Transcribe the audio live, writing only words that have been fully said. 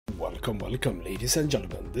Welcome, ladies and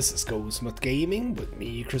gentlemen. This is ghostmutgaming with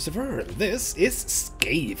me, Christopher, and this is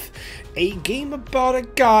Scathe, a game about a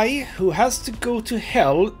guy who has to go to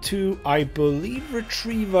hell to, I believe,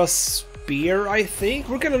 retrieve a spear, I think.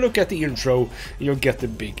 We're gonna look at the intro, and you'll get the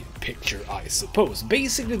big picture, I suppose.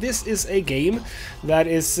 Basically, this is a game that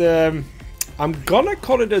is, I'm gonna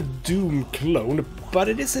call it a Doom clone, but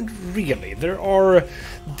it isn't really. There are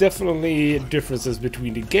definitely differences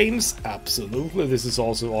between the games, absolutely. This is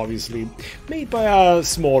also obviously made by a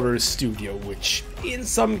smaller studio, which in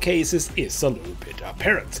some cases is a little bit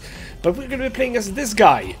apparent. But we're gonna be playing as this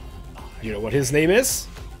guy. You know what his name is?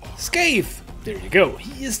 Scathe! There you go.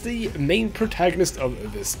 He is the main protagonist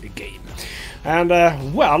of this game. And,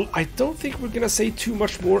 well, I don't think we're gonna say too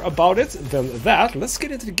much more about it than that. Let's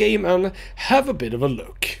get into the game and have a bit of a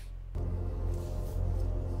look.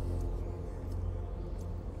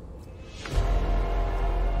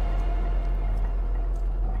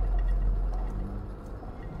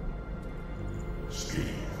 Scathe,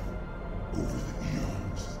 over the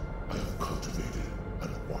eons, I have cultivated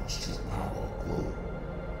and watched your power grow.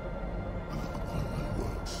 I look upon my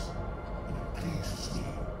works, and it pleases me.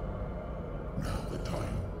 Now the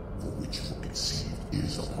time for which you were conceived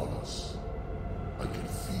is upon us. I can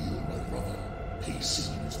feel my brother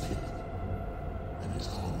pacing in his pit, and his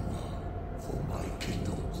hunger for my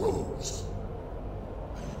kingdom grows.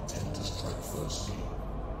 I intend to strike firstly,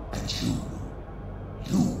 and you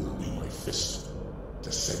will be my fist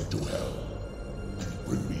to send to hell, and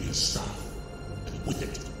bring me his staff, and with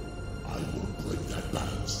it, I will break that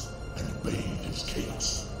balance and bathe his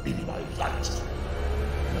chaos in my light.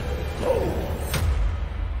 Now go!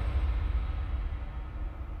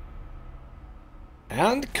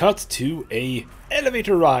 And cut to a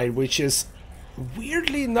elevator ride, which is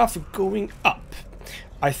weirdly enough going up.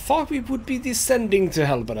 I thought we would be descending to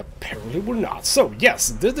hell, but apparently we're not. So yes,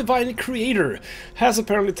 the Divine Creator has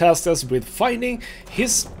apparently tasked us with finding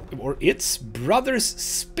his or its brother's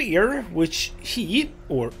spear, which he,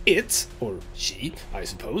 or it, or she, I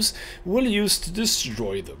suppose, will use to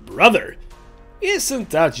destroy the brother.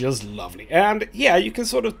 Isn't that just lovely? And yeah, you can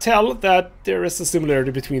sort of tell that there is a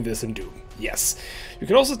similarity between this and Doom. Yes. You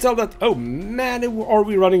can also tell that, oh man, are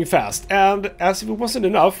we running fast. And as if it wasn't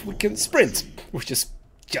enough, we can sprint, which is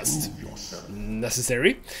just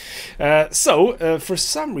necessary. So, for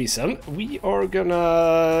some reason, we are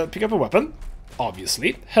gonna pick up a weapon.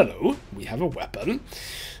 Obviously. Hello, we have a weapon.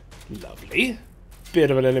 Lovely. Bit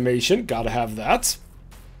of an animation, gotta have that.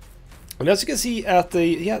 And as you can see at the,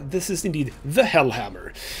 yeah, this is indeed the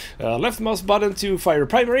Hellhammer. Left mouse button to fire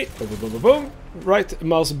primary, boom, boom, boom, boom, boom. Right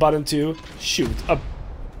mouse button to shoot a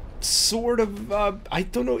sort of, I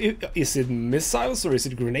don't know, is it missiles or is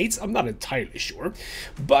it grenades? I'm not entirely sure.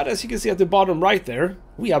 But as you can see at the bottom right there,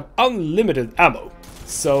 we have unlimited ammo.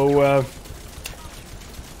 So,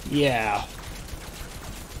 yeah,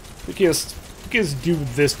 we can just do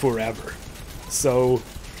this forever. So,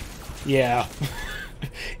 yeah.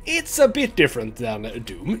 It's a bit different than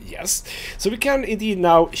Doom, yes. So we can indeed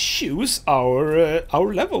now choose our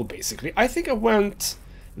level, basically. I think I went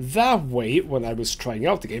that way when I was trying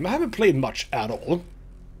out the game. I haven't played much at all.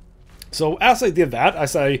 So as I did that,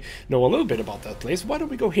 as I know a little bit about that place, why don't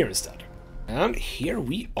we go here instead? And here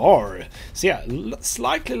we are. So yeah,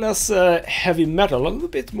 slightly less heavy metal, a little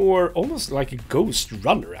bit more, almost like a Ghost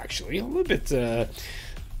Runner, actually. A little bit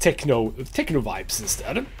techno vibes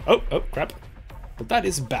instead. Oh, crap. But that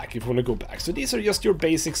is back if you want to go back. So these are just your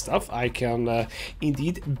basic stuff. I can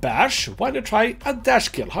indeed bash. Why not try a dash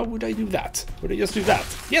kill? How would I do that? Would I just do that?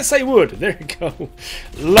 Yes, I would. There you go.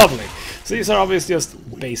 Lovely. So these are obviously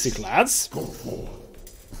just basic lads.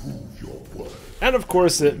 And of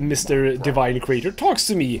course, Mr. Divine Creator talks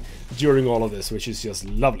to me during all of this, which is just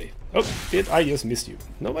lovely. Oh, did I just miss you?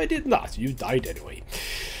 No, I did not. You died anyway.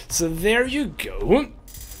 So there you go.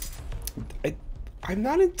 I'm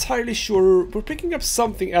not entirely sure. We're picking up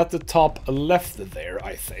something at the top left there,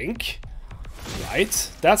 I think.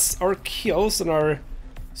 Right. That's our kills and our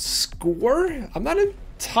score. I'm not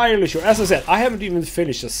entirely sure. As I said, I haven't even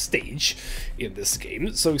finished a stage in this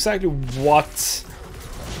game. So exactly what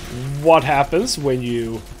happens when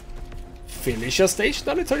you finish a stage,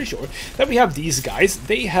 not entirely sure. Then we have these guys.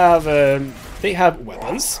 They have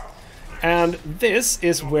weapons. And this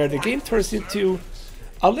is where the game turns into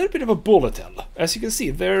a little bit of a bullet hell. As you can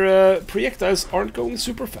see, their projectiles aren't going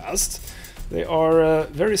super fast. They are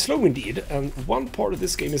very slow indeed, and one part of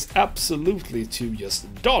this game is absolutely to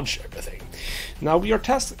just dodge everything. Now we are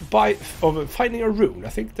tasked of finding a rune. I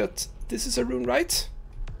think that this is a rune, right?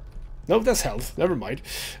 No, that's health. Never mind.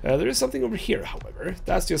 There is something over here, however.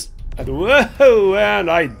 That's just... whoa!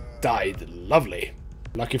 And I died. Lovely.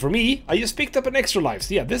 Lucky for me, I just picked up an extra life.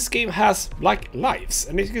 So yeah, this game has, like, lives.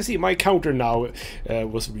 And as you can see, my counter now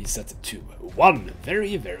was reset to 1.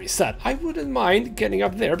 Very, very sad. I wouldn't mind getting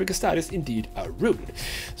up there, because that is indeed a rune.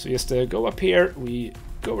 So just go up here, we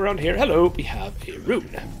go around here. Hello, we have a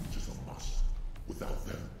rune. Is a must. Without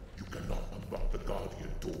them, you cannot unlock the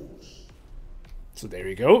Guardian doors. So there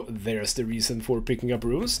you go. There's the reason for picking up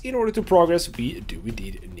runes. In order to progress, we do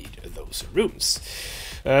indeed need those runes.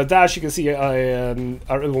 As you can see, our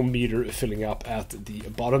little meter filling up at the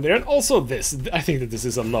bottom there. And also this, I think that this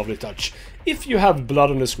is a lovely touch. If you have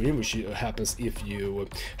blood on the screen, which happens if you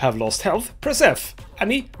have lost health, press F,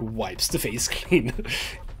 and he wipes the face clean.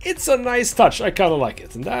 It's a nice touch, I kind of like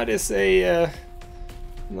it. And that is a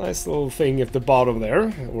nice little thing at the bottom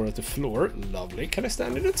there, or at the floor. Lovely. Can I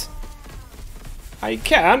stand in it? I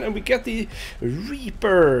can, and we get the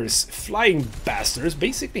Reapers, flying bastards,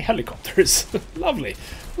 basically helicopters. Lovely.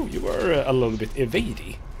 Oh, you are a little bit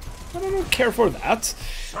evady. But I don't care for that.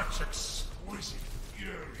 Such exquisite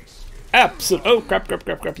fury. Absolutely. Oh,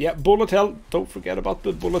 crap. Yeah, bullet hell. Don't forget about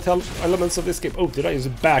the bullet hell elements of this game. Oh, did I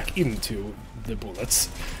just back into the bullets?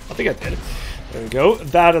 I think I did. There we go.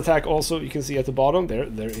 That attack also, you can see at the bottom,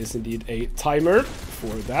 there is indeed a timer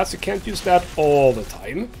for that, so you can't use that all the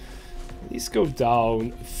time. These go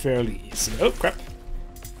down fairly easy. Oh, crap.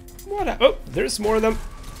 What? Oh, there's more of them.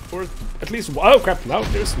 Or at least... Oh, crap. Now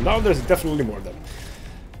there's definitely more of them.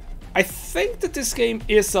 I think that this game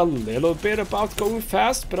is a little bit about going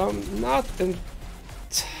fast, but I'm not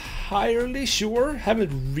entirely sure.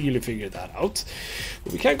 Haven't really figured that out.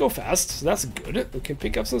 But we can go fast, so that's good. We can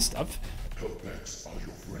pick up some stuff. Helpbacks are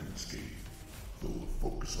your friends, Scathe. Though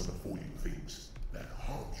focus on avoiding things that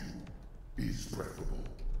harm you is preferable.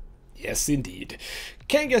 Yes, indeed.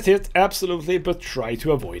 Can get hit, absolutely, but try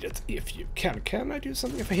to avoid it if you can. Can I do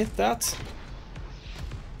something if I hit that?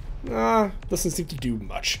 Nah, doesn't seem to do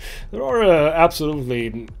much. There are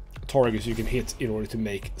absolutely targets you can hit in order to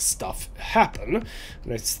make stuff happen.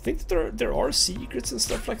 And I think that there are secrets and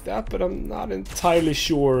stuff like that, but I'm not entirely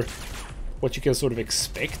sure what you can sort of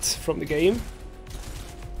expect from the game.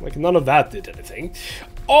 Like, none of that did anything.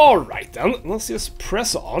 Alright then, let's just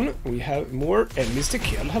press on. We have more enemies to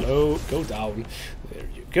kill. Hello, go down. There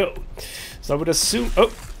you go. So I would assume...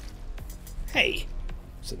 Oh! Hey!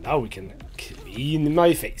 So now we can clean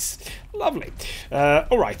my face. Lovely.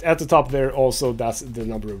 Alright, at the top there also, that's the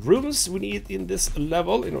number of runes we need in this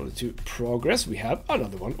level in order to progress. We have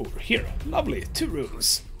another one over here. Lovely, 2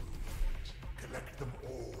 runes. Collect them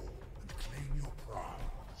all and claim your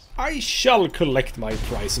prize. I shall collect my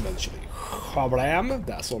prize eventually. Habram,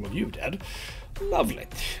 that's all of you dead. Lovely.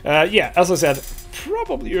 Yeah, as I said,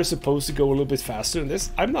 probably you're supposed to go a little bit faster in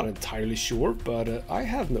this. I'm not entirely sure, but I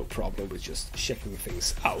have no problem with just checking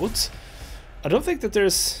things out. I don't think that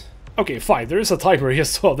there's... Okay, fine, there is a timer, I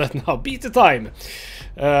saw that now. Beat the time.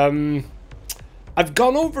 I've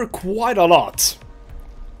gone over quite a lot.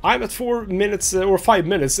 I'm at 4 minutes, or 5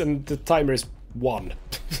 minutes, and the timer is 1.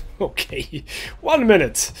 Okay, 1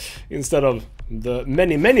 minute instead of the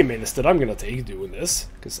many minutes that I'm gonna take doing this,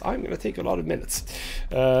 because I'm gonna take a lot of minutes,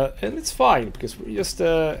 and it's fine because we're just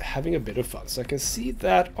having a bit of fun. So I can see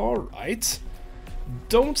that. All right,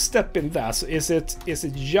 don't step in that. So is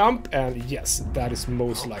it jump? And yes, that is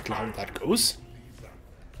most likely how that goes.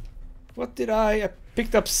 What did I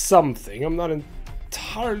picked up something. I'm not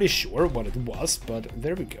entirely sure what it was, but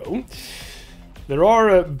there we go. There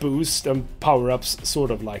are boosts and power-ups,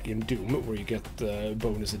 sort of like in Doom, where you get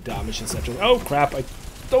bonus of damage, etc. Oh crap, I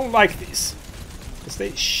don't like these. Because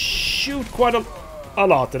they shoot quite a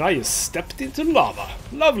lot, and I just stepped into lava.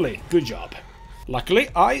 Lovely, good job. Luckily,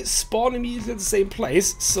 I spawn immediately at the same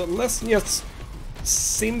place, so let's just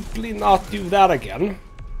simply not do that again.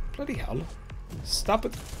 Bloody hell. Stop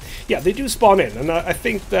it. Yeah, they do spawn in, and I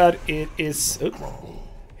think that it is... Oh,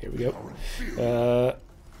 here we go.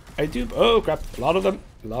 I do... Oh, crap. A lot of them.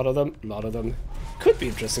 Could be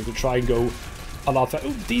interesting to try and go a lot faster.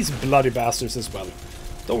 Oh, these bloody bastards as well.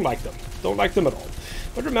 Don't like them. Don't like them at all.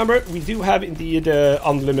 But remember, we do have indeed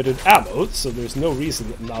unlimited ammo, so there's no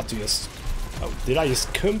reason not to just... Oh, did I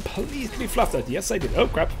just completely fluff that? Yes, I did. Oh,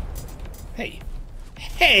 crap. Hey.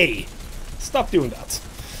 Hey! Stop doing that.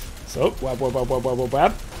 So,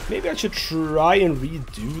 wab. Maybe I should try and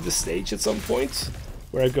redo the stage at some point,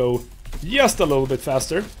 where I go just a little bit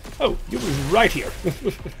faster. Oh, you were right here.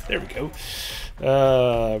 There we go.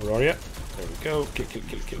 Where are you? There we go.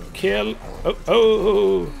 Kill.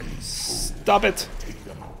 Oh. Stop it.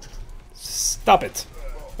 Stop it.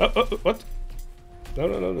 Oh, what?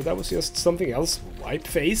 No. That was just something else. Wipe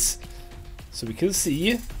face. So we can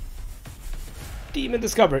see. Demon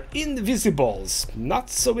discovered. Invisibles. Not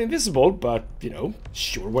so invisible, but, you know,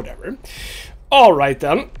 sure, whatever. Alright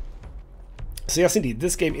then. So yes, indeed,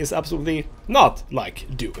 this game is absolutely not like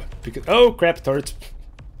Doom. Because, oh crap, turret.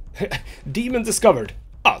 Demon discovered.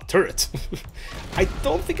 Ah, turret. I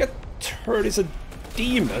don't think a turret is a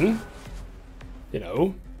demon. You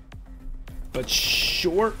know. But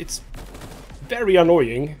sure, it's very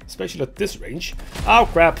annoying, especially at this range. Oh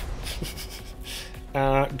crap.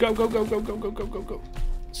 Go, go, go, go, go, go, go, go, go.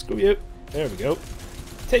 Screw you. There we go.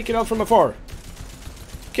 Take it out from afar.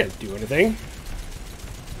 Can't do anything.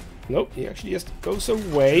 Nope, he actually just goes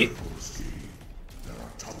away.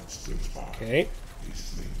 Okay.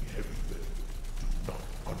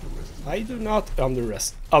 I do not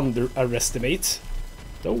underestimate.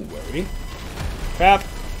 Don't worry. Crap.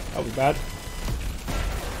 That was bad.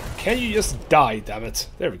 Can you just die, damn it?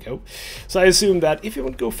 There we go. So I assume that if you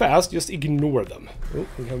want to go fast, just ignore them. Oh,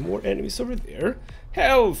 we have more enemies over there.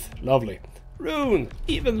 Health! Lovely. Rune!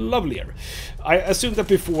 Even lovelier. I assume that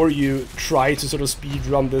before you try to sort of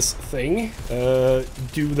speedrun this thing,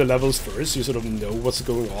 do the levels first, you sort of know what's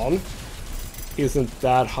going on. Isn't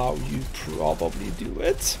that how you probably do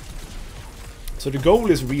it? So the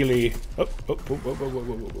goal is really... Oh, oh, whoa, whoa, whoa, whoa,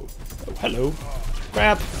 whoa, whoa. Oh, hello.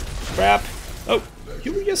 Crap. Crap. Oh,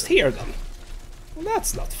 you were just here then. Well,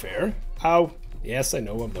 that's not fair. Ow. Yes, I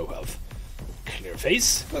know I'm no health. Clear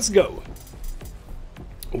face. Let's go.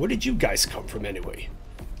 Where did you guys come from anyway?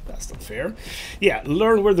 That's not fair. Yeah,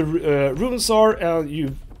 learn where the runes are. I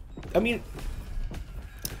mean,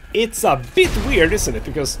 it's a bit weird, isn't it?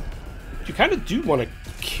 Because you kind of do want to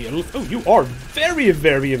kill... Oh, you are very,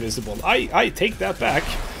 very invisible. I take that back.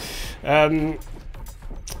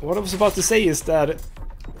 What I was about to say is that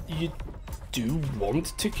you do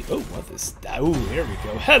want to... Oh, what is that? Oh, here we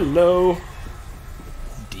go. Hello!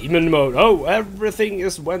 Demon mode. Oh, everything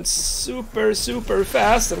just went super, super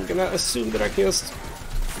fast. I'm gonna assume that I can just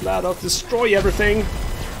flat out destroy everything.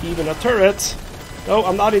 Even a turret. No,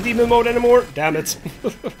 I'm not in demon mode anymore. Damn it.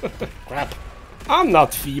 Crap. I'm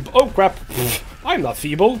not feeble. Oh, crap. I'm not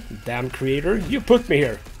feeble. Damn creator. You put me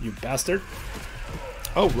here, you bastard.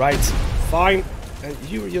 Oh, right. Fine. And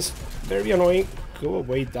you were just very annoying. Go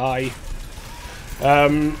away, die.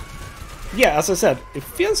 Yeah, as I said, it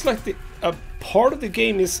feels like a part of the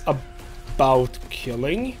game is about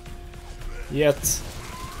killing, yet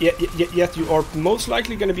you are most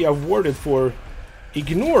likely going to be awarded for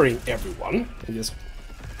ignoring everyone. And just...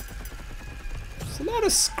 There's a lot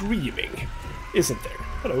of screaming, isn't there?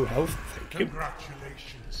 Hello, health. Thank you.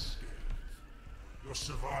 Congratulations, Scathe. Your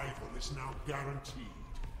survival is now guaranteed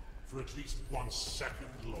for at least 1 second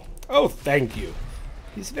long. Oh, thank you.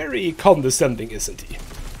 He's very condescending, isn't he?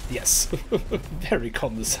 Yes. Very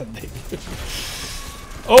condescending.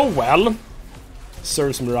 Oh, well.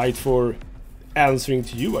 Serves me right for answering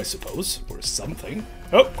to you, I suppose. Or something.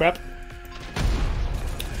 Oh, crap.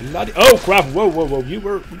 Bloody... Oh, crap. Whoa, whoa, whoa. You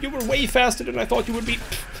were way faster than I thought you would be.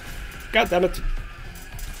 God damn it.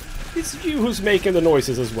 It's you who's making the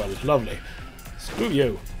noises as well. Lovely. Screw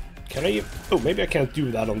you. Can I... Oh, maybe I can't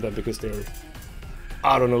do that on them because they're...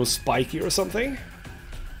 I don't know, spiky or something?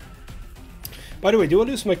 By the way, do I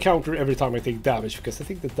lose my counter every time I take damage? Because I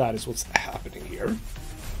think that is what's happening here.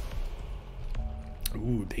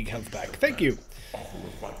 Ooh, big health back. Thank you.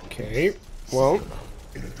 Okay, well...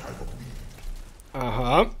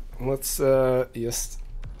 Let's just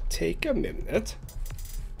take a minute.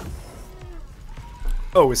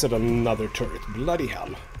 Oh, is it another turret? Bloody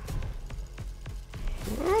hell.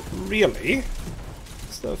 Not really.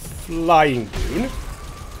 It's the flying dude.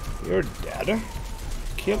 You're dead.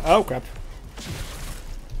 Kill... Oh, crap.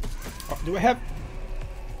 Oh, do I have...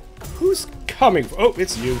 Who's coming? Oh,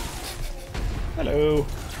 it's you. Hello.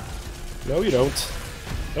 No, you don't.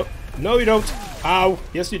 Oh, no, you don't. Ow.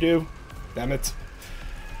 Yes, you do. Damn it.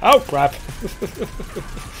 Oh, crap.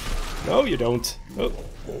 No, you don't. Oh.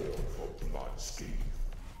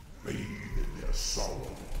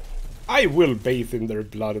 I will bathe in their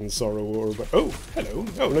blood and sorrow, or... Oh, hello.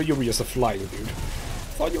 Oh, no, you were just a flying dude.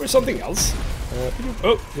 Thought you were something else.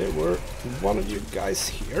 Oh, there were one of you guys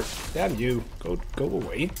here. Damn you. Go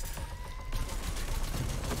away.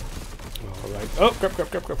 Alright. Oh, crap,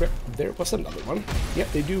 crap, crap, crap, crap. There was another one. Yeah,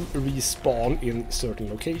 they do respawn in certain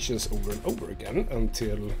locations over and over again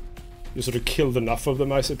until you sort of killed enough of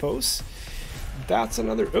them, I suppose. That's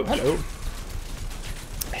another... Oh, hello.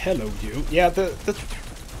 Hello, you. Yeah, the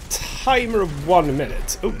timer of 1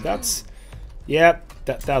 minute. Oh, that's... Yeah,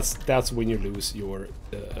 that's when you lose your...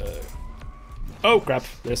 Oh, crap.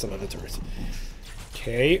 There's another turret.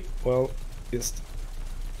 Okay, well, just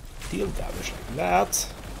deal damage like that.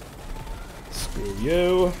 Screw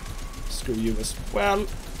you. Screw you as well.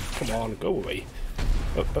 Come on, go away.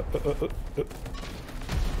 There we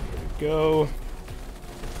go.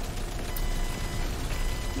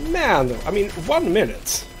 Man, I mean, 1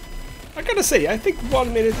 minute. I gotta say, I think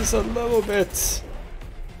 1 minute is a little bit...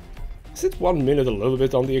 Is it 1 minute a little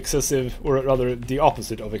bit on the excessive, or rather the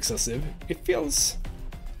opposite of excessive? It feels...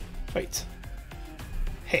 Wait.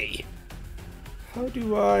 Hey. How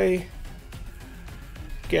do I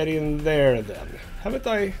get in there then? Haven't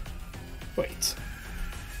I... Wait.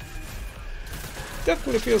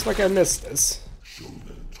 Definitely feels like I missed this.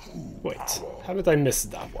 Wait, haven't I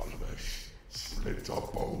missed that one?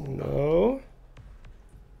 No.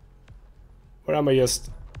 Or am I just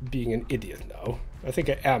being an idiot now? I think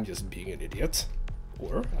I am just being an idiot.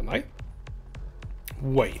 Or am I?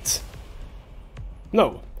 Wait.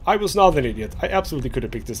 No, I was not an idiot. I absolutely could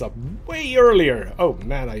have picked this up way earlier. Oh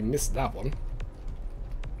man, I missed that one.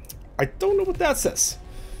 I don't know what that says.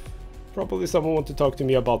 Probably someone want to talk to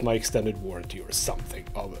me about my extended warranty or something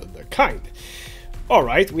of the kind.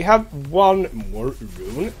 Alright, we have one more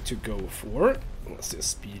rune to go for. Let's just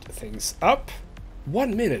speed things up.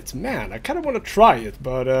 1 minute, man, I kind of want to try it,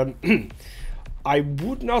 but I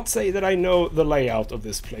would not say that I know the layout of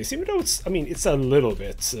this place, even though it's, I mean, it's a little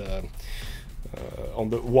bit on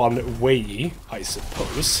the one way, I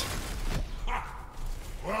suppose.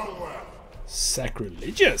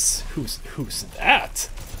 Sacrilegious? Who's that?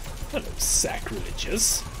 Hello,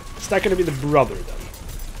 sacrilegious. Is that going to be the brother then?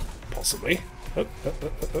 Possibly.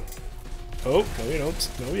 Oh, no you don't.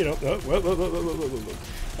 No you don't. No. Whoa.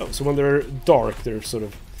 Oh, so when they're dark, they're sort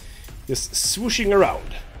of just swooshing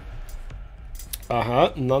around.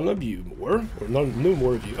 Uh-huh, none of you more. Or no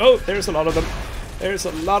more of you. Oh, there's a lot of them. There's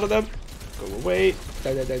a lot of them. Go away.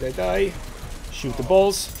 Die. Shoot the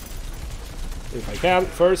balls. If I can,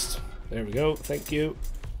 first. There we go. Thank you.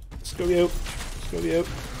 Screw you. Screw you.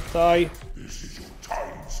 Die. This is your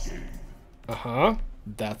time, Scathe. Uh-huh.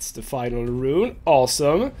 That's the final rune.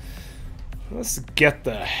 Awesome. Let's get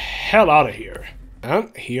the hell out of here.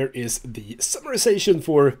 And here is the summarization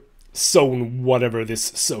for zone, whatever this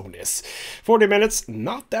zone is. 40 minutes,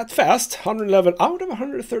 not that fast. 111 out of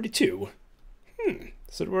 132.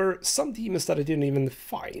 So there were some demons that I didn't even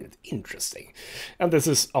find. Interesting. And this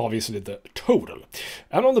is obviously the total.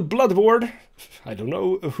 And on the blood board, I don't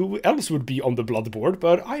know who else would be on the blood board,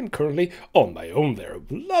 but I'm currently on my own there.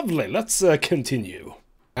 Lovely, let's continue.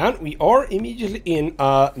 And we are immediately in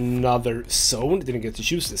another zone. Didn't get to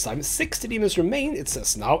choose this time. 60 demons remain, it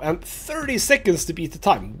says now, and 30 seconds to beat the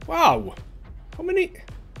time. Wow. How many?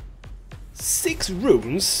 6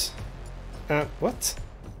 runes? What?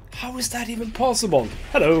 How is that even possible?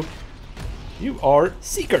 Hello. You are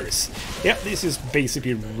seekers. Yeah, this is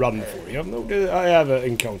basically run for you. I have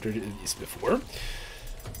encountered these before.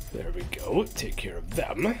 There we go. Take care of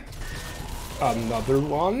them. Another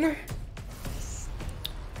one.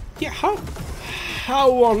 Yeah,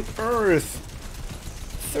 how on earth?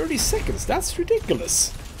 30 seconds? That's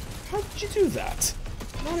ridiculous. How did you do that?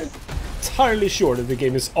 I'm not entirely sure that the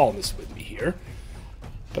game is honest with me here.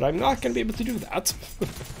 But I'm not going to be able to do that.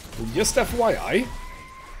 Just FYI.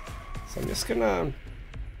 So I'm just gonna...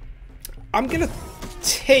 I'm gonna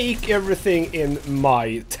take everything in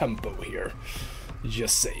my tempo here.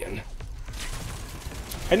 Just saying.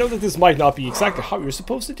 I know that this might not be exactly how you're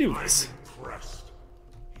supposed to do this.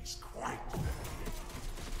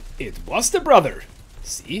 It was the brother.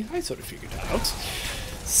 See, I sort of figured that out.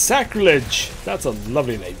 Sacrilege. That's a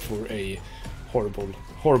lovely name for a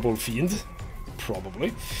horrible fiend.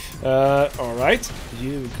 Probably. Alright,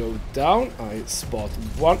 you go down. I spot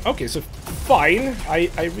one. Okay, so fine.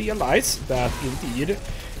 I realize that indeed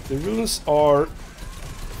the runes are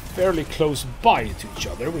fairly close by to each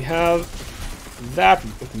other. We have that.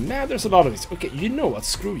 Man, there's a lot of these. Okay, you know what?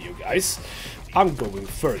 Screw you guys. I'm going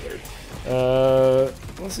further.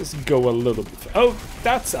 Let's just go a little bit. Oh,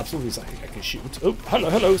 that's absolutely something I can shoot. Oh,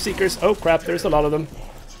 hello, seekers. Oh crap, there's a lot of them.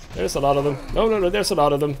 There's a lot of them. No, there's a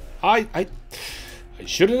lot of them. I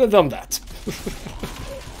shouldn't have done that.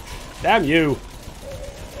 Damn you.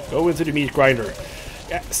 Go into the meat grinder.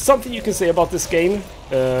 Something you can say about this game,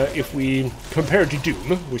 if we compare to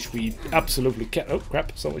Doom, which we absolutely can. Oh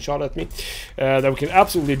crap, someone shot at me. That we can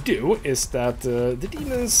absolutely do is that the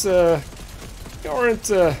demons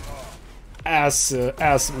aren't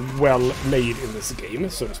as well made in this game,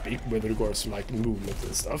 so to speak, with regards to like movement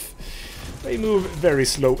and stuff. They move very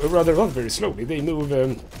slow, rather not very slowly. They move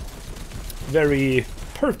very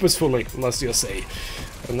purposefully, let's just say,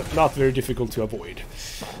 and not very difficult to avoid.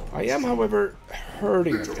 I am, however,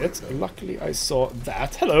 hurting a bit. Luckily, I saw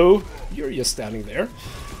that. Hello, you're just standing there.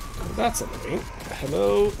 That's annoying.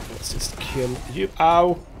 Hello, let's just kill you.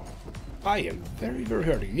 Ow. I am very, very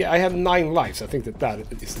hurting. Yeah, I have 9 lives. I think that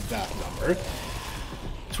is that number.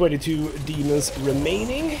 22 demons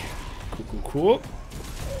remaining. Cool, cool, cool.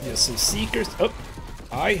 Just some seekers. Oh,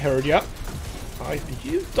 I heard ya.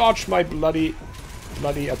 You dodged my bloody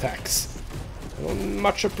attacks. I don't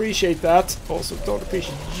much appreciate that. Also, don't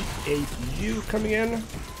appreciate you coming in.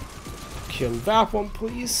 Kill that one,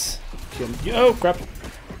 please. Kill you. Oh, crap.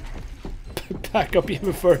 Back up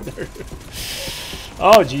even further.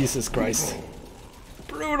 Oh, Jesus Christ.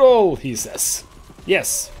 Brutal, he says.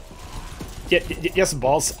 Yes. Yes,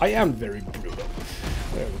 boss. I am very brutal.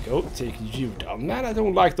 There we go. Take you down. Man, I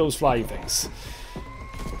don't like those flying things.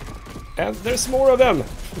 And there's more of them.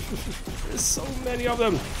 There's so many of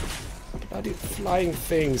them. Bloody flying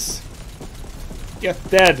things. Get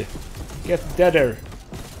dead. Get deader.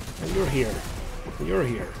 And you're here. And you're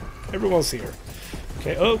here. Everyone's here.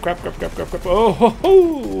 Okay. Oh, crap. Oh, ho,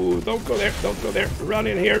 ho. Don't go there. Don't go there. Run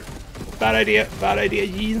in here. Bad idea. Bad idea,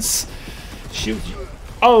 Jeans. Shoot you.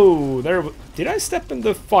 Oh, there. Did I step in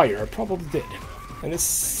the fire? I probably did. And it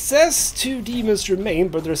says 2 demons remain,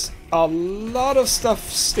 but there's a lot of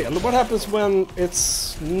stuff still. What happens when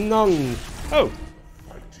it's none? Oh.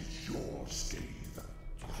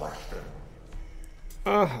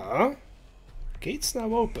 Uh-huh. Gate's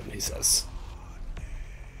now open, he says.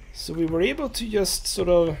 So we were able to just sort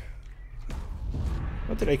of...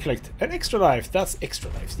 What did I collect? An extra life. That's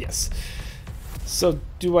extra lives, yes. So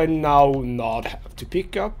do I now not have to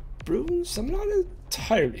pick up runes? I'm not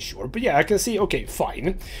entirely sure. But yeah, I can see... Okay,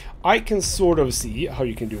 fine. I can sort of see how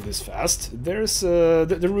you can do this fast. There's...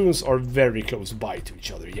 the runes are very close by to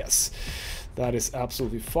each other, yes. That is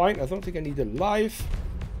absolutely fine. I don't think I need a life.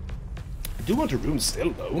 I do want a rune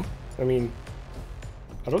still, though. I mean...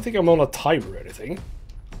 I don't think I'm on a timer or anything.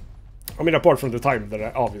 I mean, apart from the timer that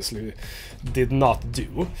I obviously did not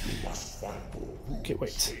do. Okay,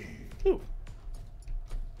 wait. Ooh.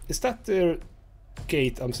 Is that the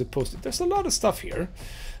gate I'm supposed to... There's a lot of stuff here.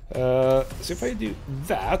 So if I do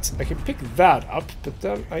that, I can pick that up, but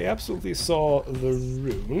then I absolutely saw the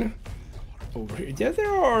rune over here. Yeah,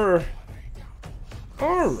 there are...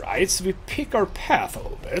 Alright, so we pick our path a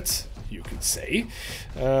little bit, you could say.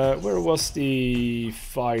 Where was the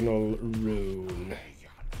final rune?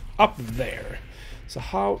 Up there. So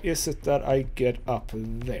how is it that I get up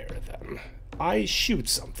there then? I shoot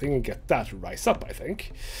something and get that to rise up, I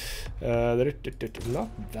think. Not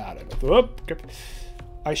that. Oh,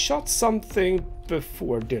 I shot something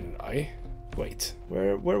before, didn't I? Wait,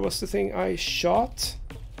 where was the thing I shot?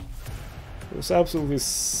 It was absolutely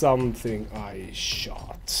something I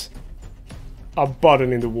shot. A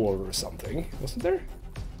button in the wall or something, wasn't there?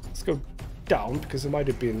 Let's go down, because it might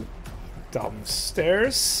have been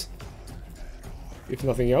downstairs. If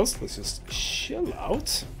nothing else, let's just chill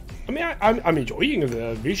out. I mean, I'm enjoying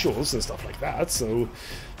the visuals and stuff like that, so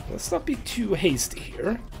let's not be too hasty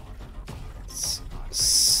here.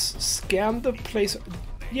 Scan the place.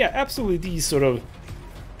 Yeah, absolutely, these sort of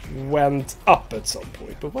went up at some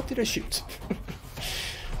point, but what did I shoot?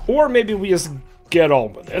 Or maybe we just get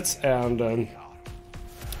on with it and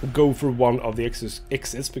go for one of the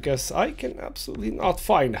exits, because I can absolutely not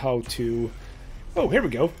find how to... Oh, here we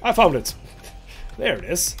go. I found it. There it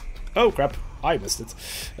is. Oh, crap. I missed it.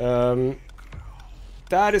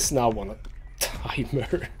 That is now on a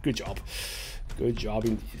timer. Good job. Good job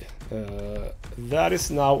indeed. That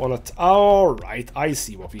is now on a... Alright, I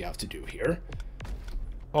see what we have to do here.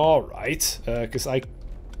 Alright, because I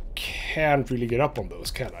can't really get up on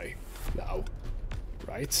those, can I? Now.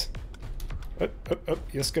 Right.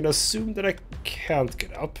 Just gonna assume that I can't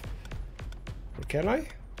get up. Or can I?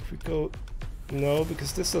 If we go... No,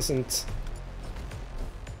 because this doesn't...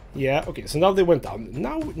 Yeah, okay, so now they went down.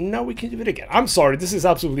 Now we can do it again. I'm sorry, this is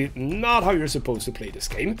absolutely not how you're supposed to play this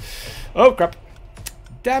game. Oh, crap.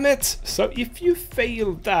 Damn it! So if you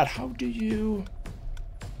fail that, how do you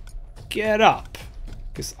get up?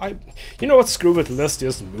 Because you know what, screw it, let's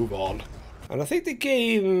just move on. And I think the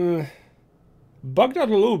game bugged out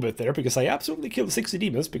a little bit there, because I absolutely killed 60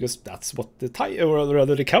 demons, because that's what the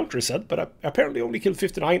the counter said, but I apparently only killed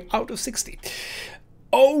 59 out of 60.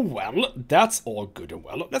 Oh well, that's all good and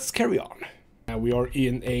well. Let's carry on. And we are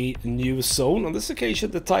in a new zone. On this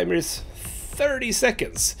occasion, the timer is 30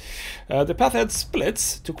 seconds. The path ahead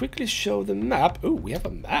splits to quickly show the map. Oh, we have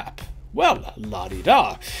a map. Well,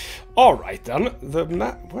 la-di-da. Alright then, the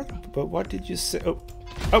map... What did you say?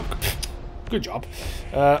 Oh, good job.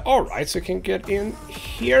 Alright, so I can get in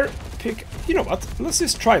here, pick... You know what, let's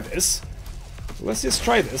just try this. Let's just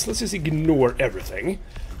Let's ignore everything.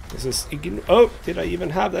 This is... Oh, did I even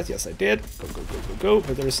have that? Yes, I did. Go.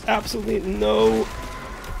 But there's absolutely no...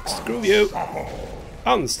 Screw you.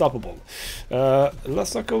 Unstoppable.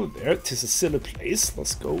 Let's not go there. Tis a silly place.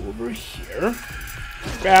 Let's go over here.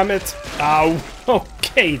 Damn it. Ow.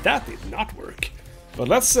 Okay, that did not work. But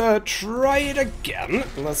let's try it again.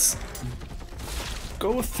 Let's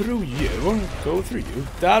go through you. Go through you.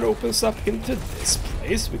 That opens up into this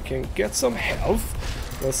place. We can get some health.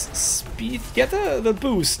 Let's speed. Yeah, the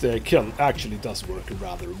boost kill actually does work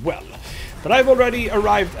rather well. But I've already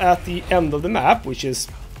arrived at the end of the map, which is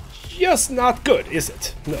just not good, is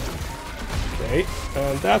it? No. Okay,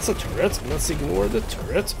 and that's a turret. Let's ignore the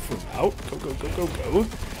turret for now. Go, go, go, go, go.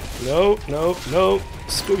 No, no, no.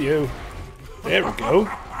 Screw you. There we go.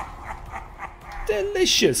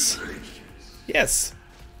 Delicious. Yes.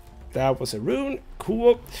 That was a rune.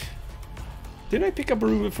 Cool. Didn't I pick up a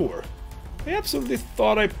rune before? I absolutely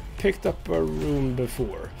thought I picked up a rune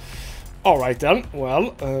before. Alright then,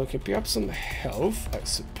 well, can pick up some health, I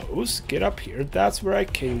suppose. Get up here, that's where I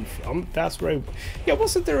came from. That's where I... Yeah,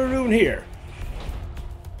 wasn't there a rune here?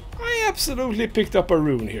 I absolutely picked up a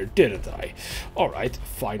rune here, didn't I? Alright,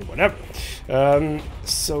 fine, whatever.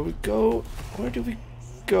 So we go... Where do we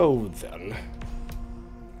go then?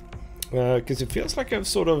 Because it feels like I've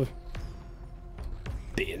sort of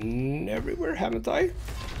been everywhere, haven't I?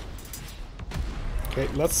 Okay,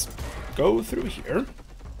 let's go through here.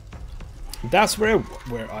 That's where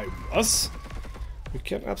I was. We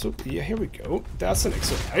can absolutely... Yeah, here we go. That's an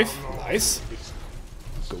extra life. Nice.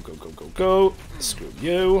 Go, go, go, go, go. Screw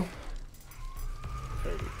you.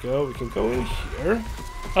 There we go. We can go in here.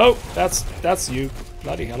 Oh, that's you.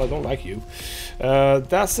 Bloody hell, I don't like you.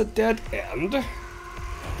 That's a dead end.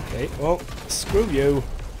 Okay, well, screw you.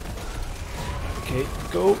 Okay,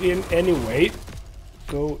 go in anyway.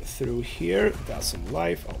 Go through here. That's some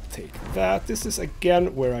life. I'll take that. This is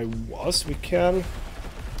again where I was. We can...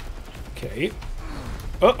 Okay.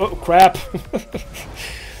 Oh, crap.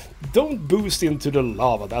 Don't boost into the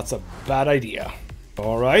lava. That's a bad idea.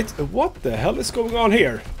 Alright. What the hell is going on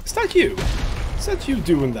here? Is that you? Is that you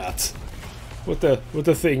doing that? With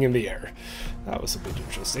the thing in the air? That was a bit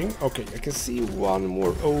interesting. Okay, I can see one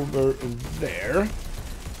more over there.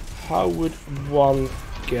 How would one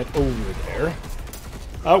get over there?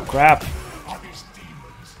 Oh, crap. Are these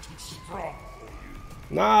demons too strong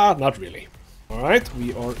for you? Nah, not really. Alright,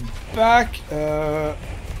 we are back.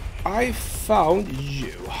 I found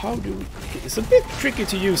you. How do we... It's a bit tricky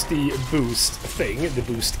to use the boost thing, the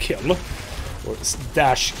boost kill. Or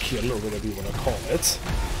dash kill, or whatever you want to call it.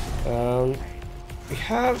 We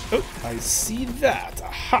have... Oh, I see that.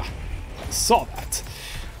 Aha! I saw that.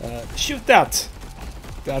 Shoot that.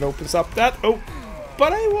 That opens up that. Oh,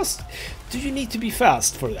 but I was... Do you need to be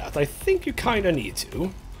fast for that? I think you kind of need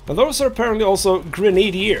to. And those are apparently also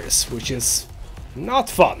grenadiers, which is not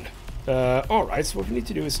fun. Alright, so what we need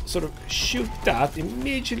to do is sort of shoot that,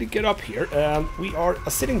 immediately get up here, and we are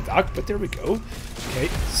a sitting duck, but there we go. Okay,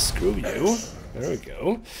 screw you. There we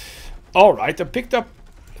go. Alright, I picked up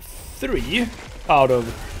 3 out of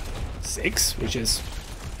 6, which is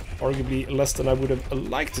arguably less than I would have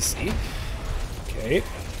liked to see. Okay.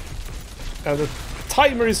 And the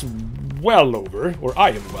timer is well over, or I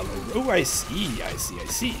am well over. Oh, I see.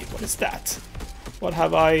 What is that? What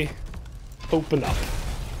have I opened up?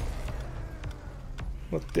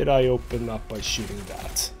 What did I open up by shooting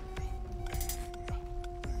that?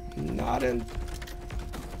 Not entirely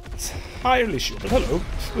sure, but hello.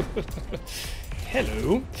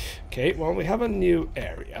 Hello. Okay, well, we have a new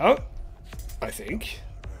area, I think.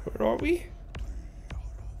 Where are we?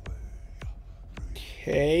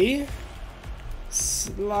 Okay.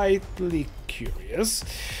 Slightly curious.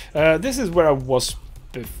 This is where I was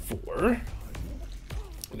before.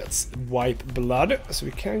 Let's wipe blood, so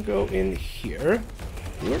we can go in here.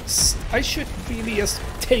 I should really just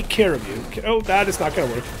take care of you. Okay. Oh, that is not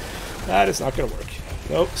gonna work. That is not gonna work.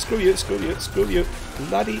 No, screw you, screw you, screw you.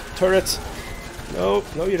 Bloody turret. No,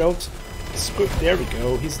 no you don't. Screw. There we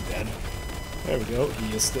go, he's dead. There we go,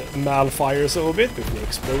 he just malfires a little bit before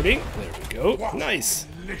exploding. There we go, nice.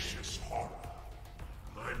 Delicious horror.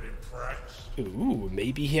 I'm impressed. Ooh,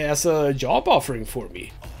 maybe he has a job offering for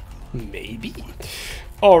me. Maybe.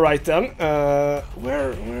 Alright then,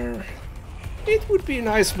 where... It would be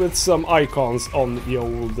nice with some icons on the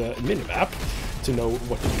old minimap to know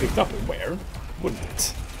what you picked up and where, wouldn't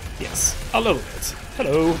it? Yes, a little bit.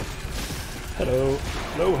 Hello. Hello.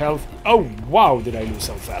 Low health. Oh, wow, did I lose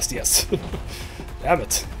health fast? Yes. Damn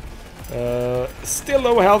it. Still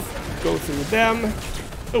low health. Go through them.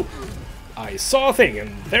 Oh, I saw a thing,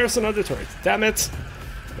 and there's another turret. Damn it.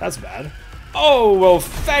 That's bad. Oh, well,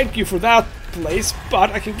 thank you for that place,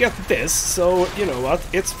 but I can get this, so you know what?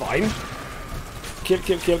 It's fine. Kill,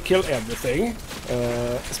 kill, kill, kill everything.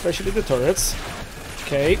 Especially the turrets.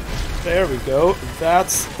 Okay, there we go.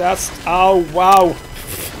 That's, oh wow.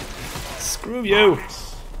 Screw you.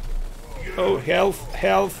 Oh,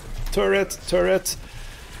 health, turret.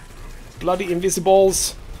 Bloody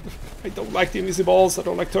invisibles. I don't like the invisibles, I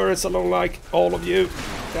don't like turrets, I don't like all of you.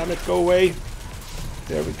 Damn it, go away.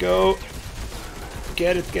 There we go.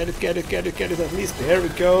 Get it, at least. There we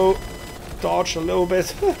go. Dodge a little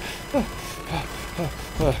bit.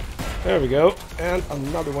 There we go. And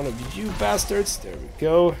another one of you bastards. There we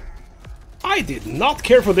go. I did not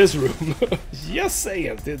care for this room. Just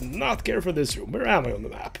saying, did not care for this room. Where am I on the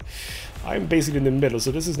map? I'm basically in the middle, so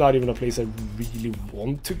this is not even a place I really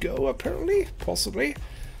want to go, apparently. Possibly.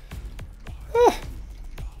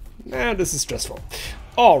 Man, this is stressful.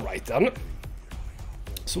 Alright then.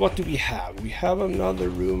 So what do we have? We have another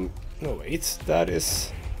room. No, wait. That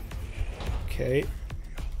is... Okay.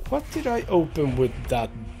 What did I open with that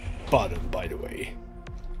button, by the way?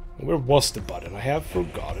 Where was the button? I have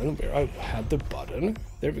forgotten where I had the button.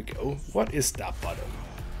 There we go. What is that button?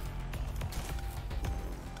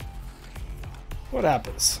 What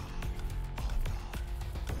happens?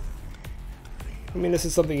 I mean, is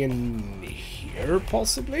it something in here,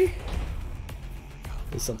 possibly?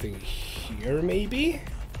 Is something here, maybe?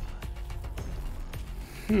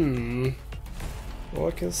 Well,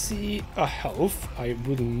 I can see a health. I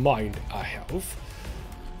wouldn't mind a health.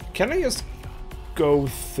 Can I just go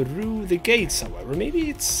through the gates, however? Maybe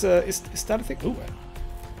it's... is that a thing? Ooh.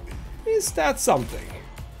 Is that something?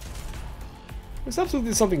 There's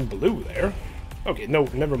absolutely something blue there. Okay, no,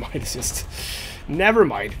 never mind. It's just... Never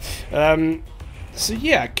mind. So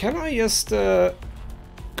yeah, can I just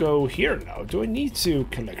go here now? Do I need to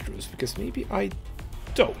collect runes? Because maybe I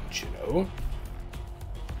don't, you know?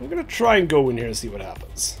 I'm gonna try and go in here and see what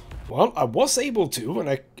happens. Well, I was able to, and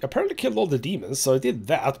I apparently killed all the demons, so I did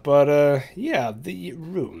that, but yeah, the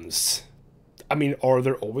runes. I mean, are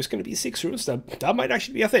there always going to be 6 runes? That might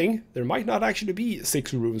actually be a thing. There might not actually be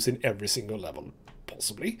 6 runes in every single level,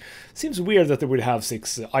 possibly. Seems weird that they would have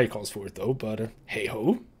 6 icons for it, though, but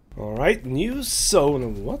hey-ho. Alright, new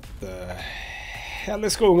zone. What the hell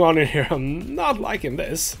is going on in here? I'm not liking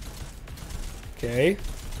this. Okay.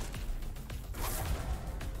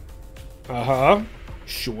 Uh-huh.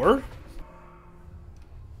 Sure.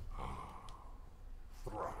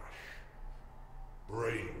 Thrash.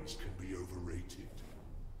 Brains can be overrated,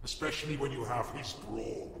 especially when you have his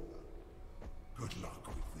brawn. Good luck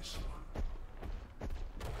with this one.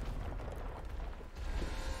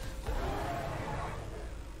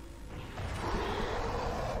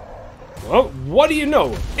 Well, what do you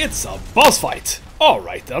know? It's a boss fight!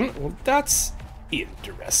 Alright then. Well, that's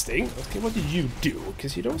interesting. Okay, what do you do?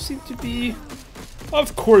 Because you don't seem to be...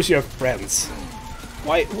 Of course you have friends.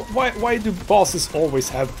 Why do bosses always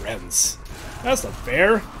have friends? That's not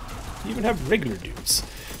fair. You even have regular dudes.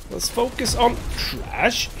 Let's focus on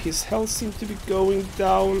Trash. His health seems to be going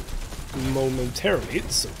down momentarily,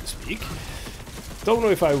 so to speak. Don't know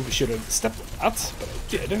if I should have stepped on that, but I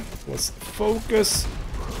did. Let's focus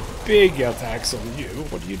big attacks on you.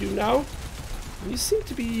 What do you do now? You seem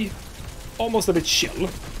to be almost a bit chill.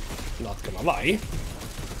 Not gonna lie.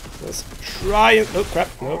 Let's try and... Oh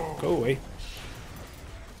crap, no, go away.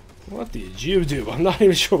 What did you do? I'm not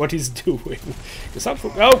even sure what he's doing.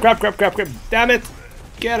 Oh crap, damn it!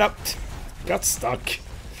 Get up! Got stuck.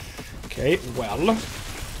 Okay, well...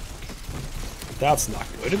 That's not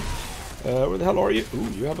good. Where the hell are you?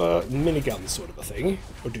 Ooh, you have a minigun sort of a thing.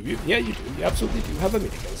 Or do you? Yeah, you do. You absolutely do have a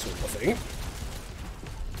minigun sort of a thing.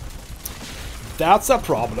 That's a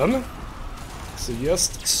problem. So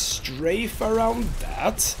just strafe around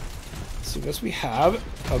that. As soon as we have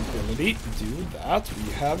ability to do that,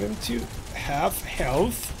 we have him to half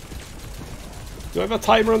health. Do I have a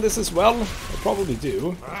timer on this as well? I probably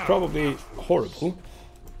do. It's probably horrible.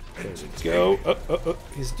 There we go.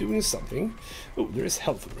 He's doing something. Oh, there is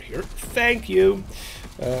health over here. Thank you.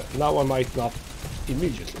 Now I might not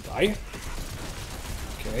immediately die.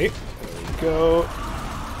 Okay, there we go.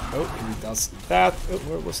 Oh, he does that. Oh,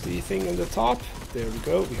 where was the thing in the top? There we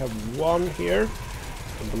go. We have one here.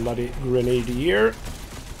 And bloody grenadier.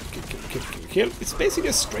 Kill. It's basically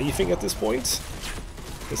a strafing at this point.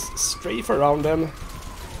 Just strafe around them.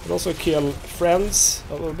 And also kill friends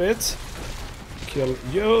a little bit. Kill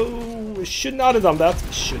you. Should not have done that.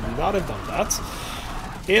 Should not have done that.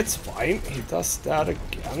 It's fine. He does that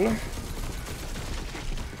again.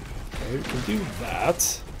 Okay, we can do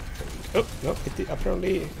that. Oh, no, it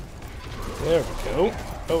apparently... There we go.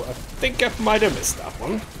 Oh, I think I might have missed that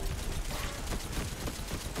one.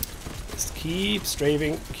 Just keep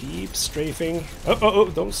strafing, keep strafing. Oh,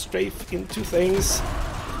 don't strafe into things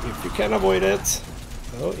if you can avoid it.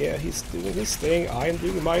 Oh yeah, he's doing his thing, I'm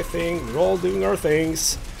doing my thing, we're all doing our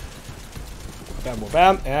things. Bam, bam,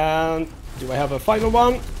 bam, and do I have a final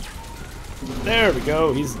one? There we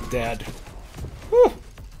go, he's dead. Whew.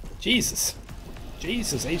 Jesus.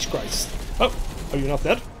 Jesus H. Christ. Oh, are you not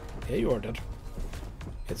dead? Yeah, you are dead.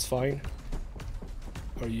 It's fine.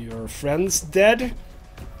 Are your friends dead?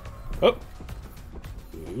 Oh.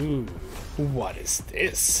 Ooh, what is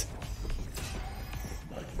this?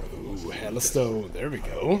 Ooh, Hellstone, there we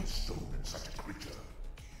go.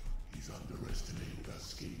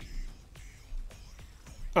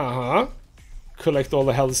 Uh-huh. Collect all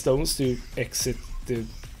the Hellstones to exit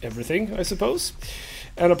everything, I suppose.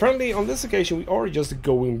 And apparently on this occasion we are just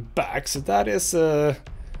going back, so that is...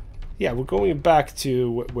 yeah, we're going back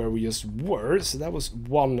to where we just were, so that was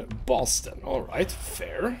one boss then. Alright,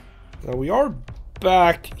 fair. Now we are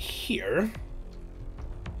back here.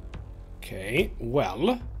 Okay,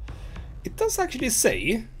 well... It does actually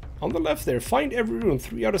say, on the left there, find every room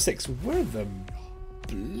 3 out of 6. Where the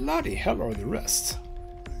bloody hell are the rest?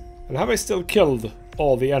 And have I still killed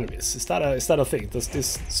all the enemies? Is that a thing? Does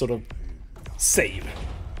this sort of save?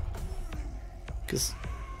 Because...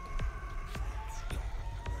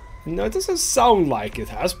 No, it doesn't sound like it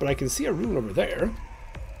has, but I can see a rune over there.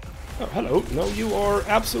 Oh, hello. No, you are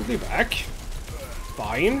absolutely back.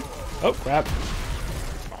 Fine. Oh, crap.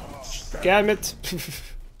 Damn it.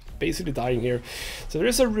 Basically dying here. So there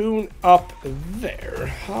is a rune up there.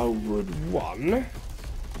 How would one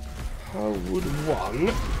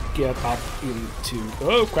get up into...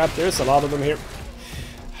 Oh crap, there's a lot of them here.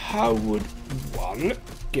 How would one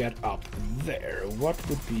get up there? What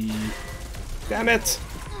would be... Damn it!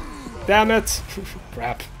 Damn it!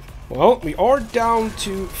 Crap. Well, we are down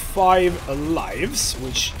to 5 lives,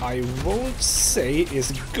 which I won't say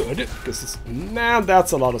is good, because it's... Man,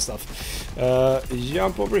 that's a lot of stuff.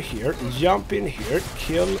 Jump over here, jump in here,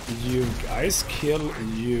 kill you guys,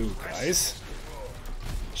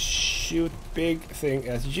 shoot big thing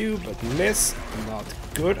at you, but miss, not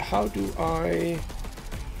good. How do I...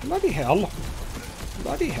 Bloody hell,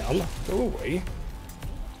 go away.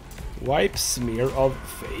 Wipe smear of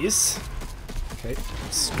face. Okay,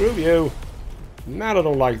 screw you. Man, I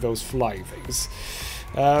don't like those flying things.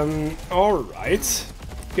 Alright,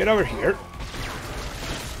 get over here.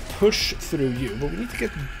 Push through you, but we need to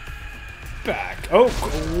get back. Oh,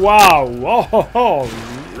 wow. Oh,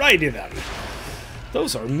 alrighty then.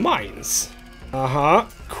 Those are mines. Uh-huh,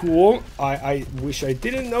 cool. I wish I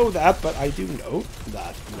didn't know that, but I do know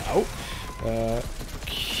that now.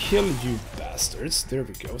 Kill you bastards. There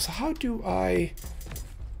we go. So how do I...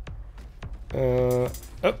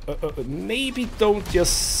 maybe don't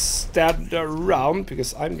just stand around,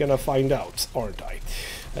 because I'm gonna find out, aren't I?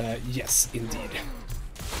 Yes, indeed.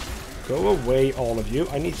 Go away, all of you.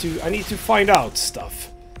 I need to find out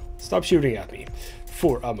stuff. Stop shooting at me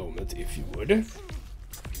for a moment, if you would.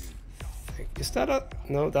 Is that a...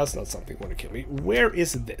 No, that's not something you want to kill me. Where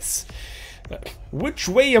is this? Which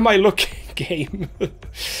way am I looking, game?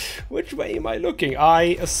 Which way am I looking?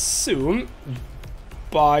 I assume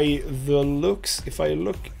by the looks, if I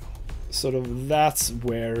look sort of, that's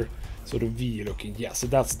where sort of V looking. Yeah, so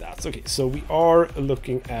that's that. Okay, so we are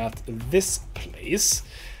looking at this place.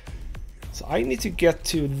 So I need to get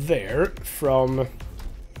to there from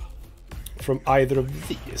either of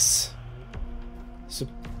these. So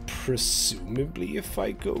presumably if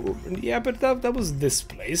I go over... Yeah, but that was this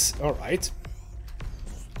place. Alright.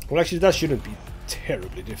 Well, actually, that shouldn't be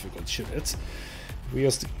terribly difficult, should it? We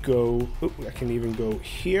just go... Oh, I can even go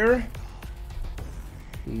here.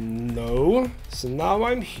 No. So now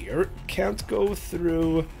I'm here. Can't go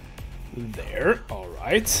through there.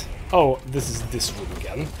 Alright. Oh, this is this room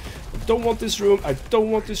again. I don't want this room. I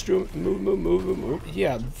don't want this room. Move, move, move, move, move.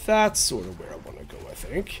 Yeah, that's sort of where I want to go, I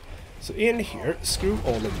think. So in here, screw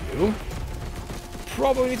all of you.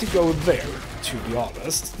 Probably need to go there, to be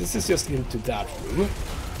honest. This is just into that room.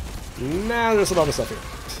 Nah, there's a lot of stuff here.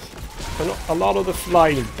 And a lot of the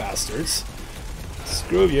flying bastards.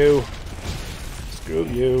 Screw you. Screw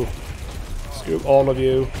you. Screw all of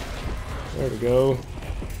you. There we go.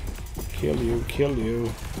 Kill you, kill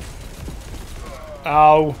you.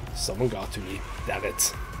 Ow! Someone got to me. Damn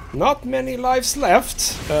it. Not many lives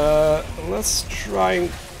left. Let's try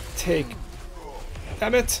and take...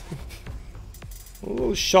 Damn it!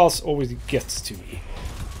 Little shots always gets to me.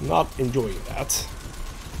 Not enjoying that.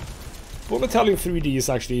 Bullet telling 3D is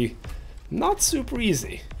actually not super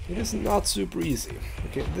easy. It is not super easy.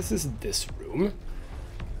 Okay, this is this room.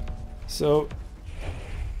 So,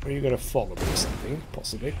 are you gonna follow me or something?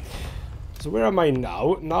 Possibly. So where am I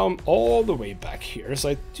now? Now I'm all the way back here, so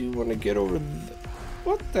I do want to get over...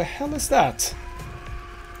 What the hell is that?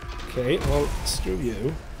 Okay, well, screw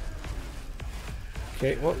you.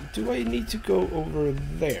 Okay, well, do I need to go over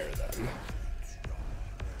there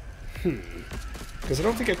then? Because I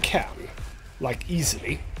don't think I can. Like,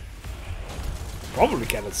 easily. Probably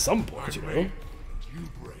can at some point, you know.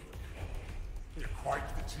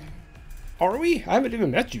 Are we? I haven't even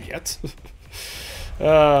met you yet.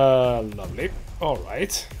 Lovely.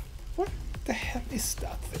 Alright. What the hell is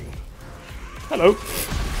that thing? Hello.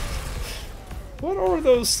 What are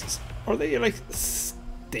those? Are they like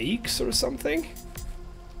stakes or something?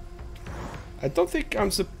 I don't think I'm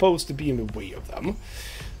supposed to be in the way of them.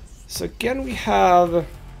 So again we have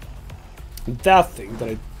that thing that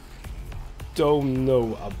I don't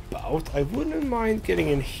know about. I wouldn't mind getting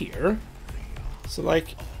in here. So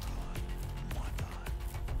like...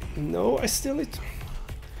 No, I still need to...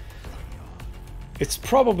 It's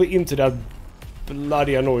probably into that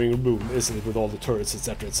bloody annoying room, isn't it, with all the turrets,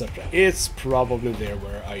 etc, etc. It's probably there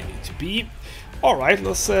where I need to be. Alright,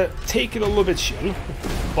 let's take it a little bit chill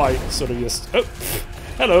by sort of just... Oh,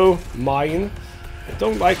 hello, mine. I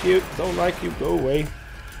don't like you, go away.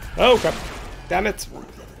 Oh crap, damn it.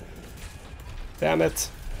 Damn it.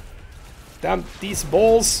 Damn these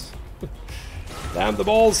balls. Damn the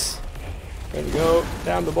balls. There we go,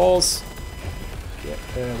 damn the balls. Yeah,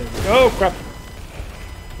 there we go. Oh crap.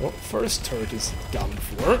 Well, first turret is done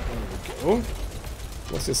for. There we go.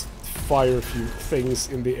 Let's just fire a few things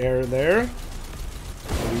in the air there.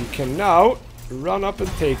 And we can now run up and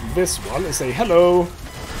take this one and say hello.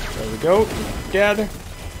 There we go. Dead.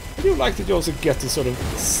 I do like that you also get to sort of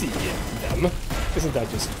see them. Isn't that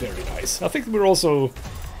just very nice? I think we're also,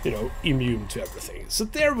 you know, immune to everything. So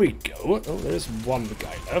there we go. Oh, there's one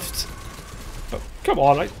guy left. Oh, come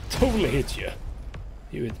on, I totally hit you.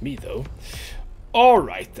 You hit me, though.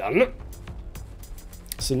 Alright, then.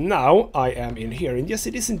 So now I am in here. And yes,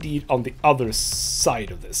 it is indeed on the other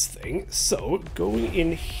side of this thing. So, going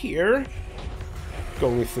in here.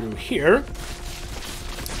 Going through here.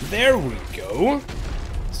 There we go.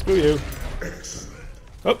 Screw you. Excellent.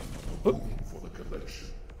 Oh. Oh. For the collection.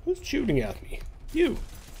 Who's shooting at me? You.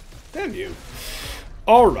 Damn you.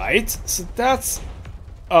 Alright, so that's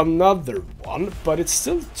another one, but it's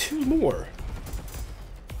still two more.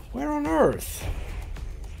 Where on earth?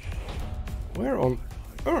 Where on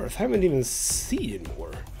earth? I haven't even seen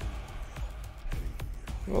more.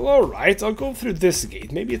 Well, alright, I'll go through this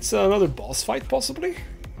gate. Maybe it's another boss fight, possibly?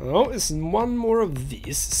 Oh, it's one more of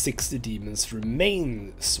these. 60 demons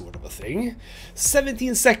remain, sort of a thing.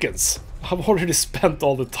 17 seconds. I've already spent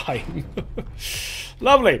all the time.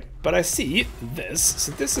 Lovely. But I see this,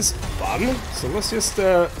 so this is fun. So let's just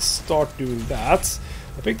start doing that.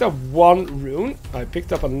 I picked up one rune. I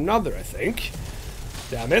picked up another, I think.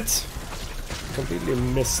 Damn it. Completely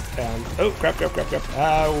missed and... Oh, crap, crap, crap, crap.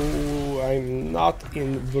 Ow, I'm not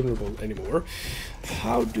invulnerable anymore.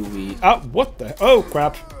 How do we... Ah, what the... Oh,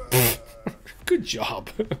 crap. Good job.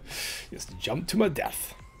 Just jump to my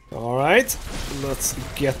death. Alright, let's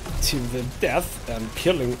get to the death and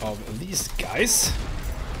killing of these guys.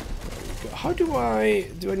 There we go. How do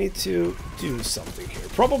I... Do I need to do something here?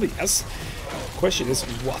 Probably yes. Question is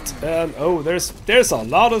what? And oh, there's a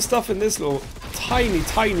lot of stuff in this little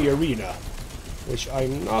tiny arena, which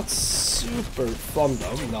I'm not super fond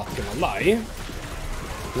of, not gonna lie.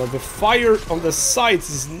 Now the fire on the sides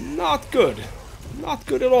is not good. Not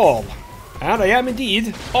good at all. And I am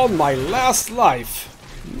indeed on my last life.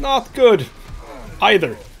 Not good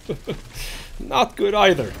either. Not good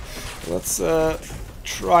either. Let's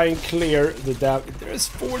try and clear the damn... There's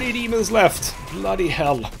 40 demons left. Bloody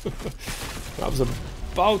hell. I was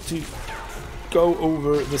about to go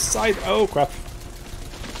over the side. Oh crap.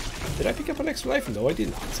 Did I pick up an extra life? No, I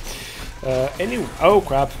did not. Anyway, oh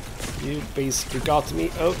crap. You basically got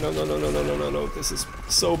me. Oh, no. This is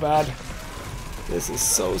so bad. This is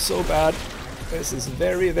so bad. This is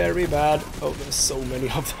very bad. Oh, there's so many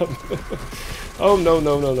of them. Oh,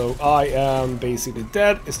 no. I am basically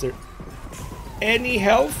dead. Is there any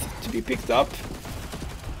health to be picked up?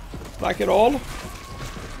 Like at all?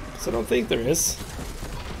 So I don't think there is.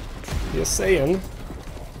 Just saying.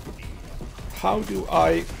 How do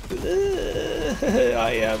I...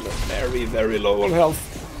 I am very low on health.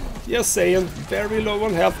 Just saying. Very low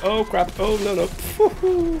on health. Oh crap. Oh no.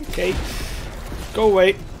 Okay. Go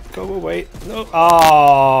away. Go away. No.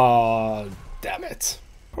 Ah, damn it.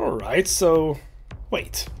 Alright, so...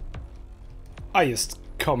 Wait. I just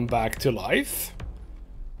come back to life?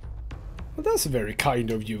 Well, that's very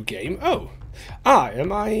kind of you, game. Oh. Ah,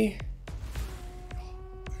 am I...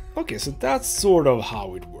 Okay, so that's sort of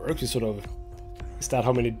how it works. You sort of... Is that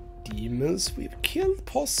how many demons we've killed,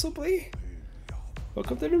 possibly?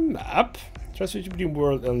 Welcome to the map. Transfer between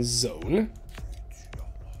world and zone.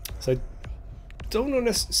 So I don't know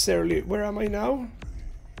necessarily... Where am I now?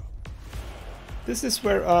 This is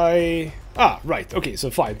where I... Ah, right. Okay, so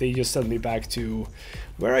fine. They just send me back to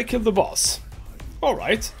where I killed the boss.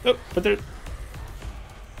 Alright. Oh, but they're...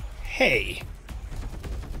 Hey.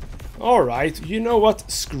 Alright, you know what?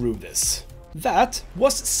 Screw this. That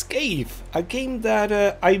was Scathe, a game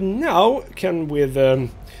that I now can with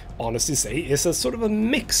honesty say is a sort of a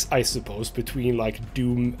mix, I suppose, between like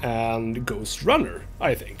Doom and Ghost Runner,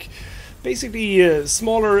 I think. Basically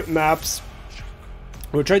smaller maps.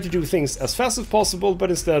 We're trying to do things as fast as possible, but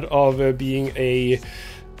instead of being a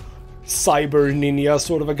cyber ninja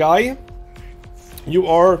sort of a guy, you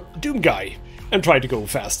are Doom guy and try to go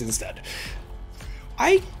fast instead.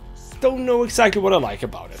 I don't know exactly what I like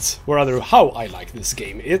about it, or rather how I like this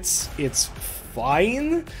game. It's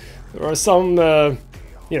fine. There are some,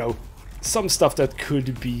 you know, some stuff that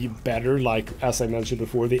could be better, like as I mentioned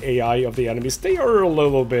before, the AI of the enemies. They are a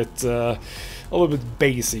little bit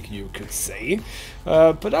basic, you could say.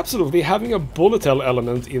 But absolutely, having a bullet hell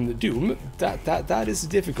element in Doom, that is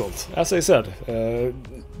difficult. As I said,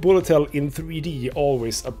 bullet hell in 3D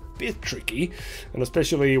always a bit tricky, and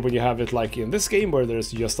especially when you have it like in this game where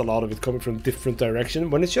there's just a lot of it coming from different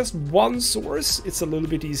directions. When it's just one source, it's a little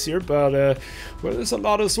bit easier, but where there's a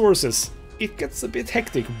lot of sources, it gets a bit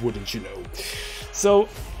hectic, wouldn't you know? So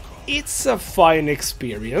it's a fine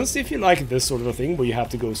experience if you like this sort of a thing where you have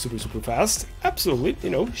to go super fast. Absolutely, you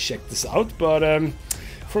know, check this out. But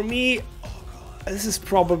for me, this is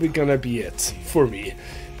probably gonna be it for me.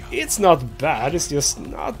 It's not bad, it's just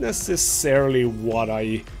not necessarily what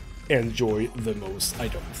I enjoy the most, I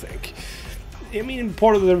don't think. I mean,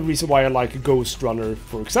 part of the reason why I like Ghost Runner,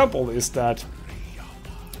 for example, is that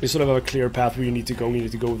you sort of have a clear path where you need to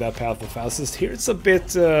go that path the fastest. Here it's a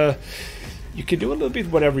bit... you can do a little bit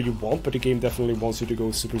whatever you want, but the game definitely wants you to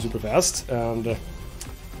go super fast. And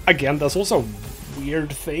again, that's also a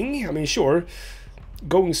weird thing. I mean, sure,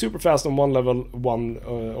 going super fast on one level,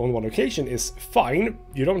 on one occasion is fine.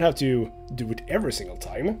 You don't have to do it every single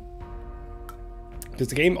time, because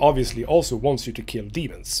the game obviously also wants you to kill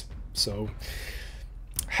demons. So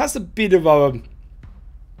has a bit of a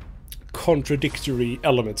contradictory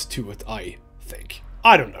element to it, I think.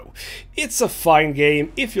 I don't know. It's a fine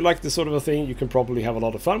game. If you like this sort of a thing, you can probably have a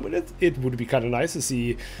lot of fun with it. It would be kind of nice to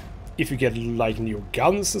see if you get like new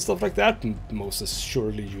guns and stuff like that. Most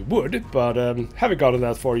assuredly you would, but haven't gotten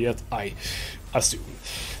that far yet, I assume.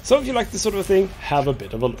 So if you like this sort of a thing, have a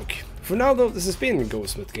bit of a look. For now though, this has been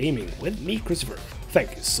ghostmutgaming with me, Christopher.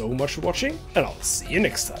 Thank you so much for watching, and I'll see you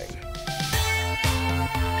next time.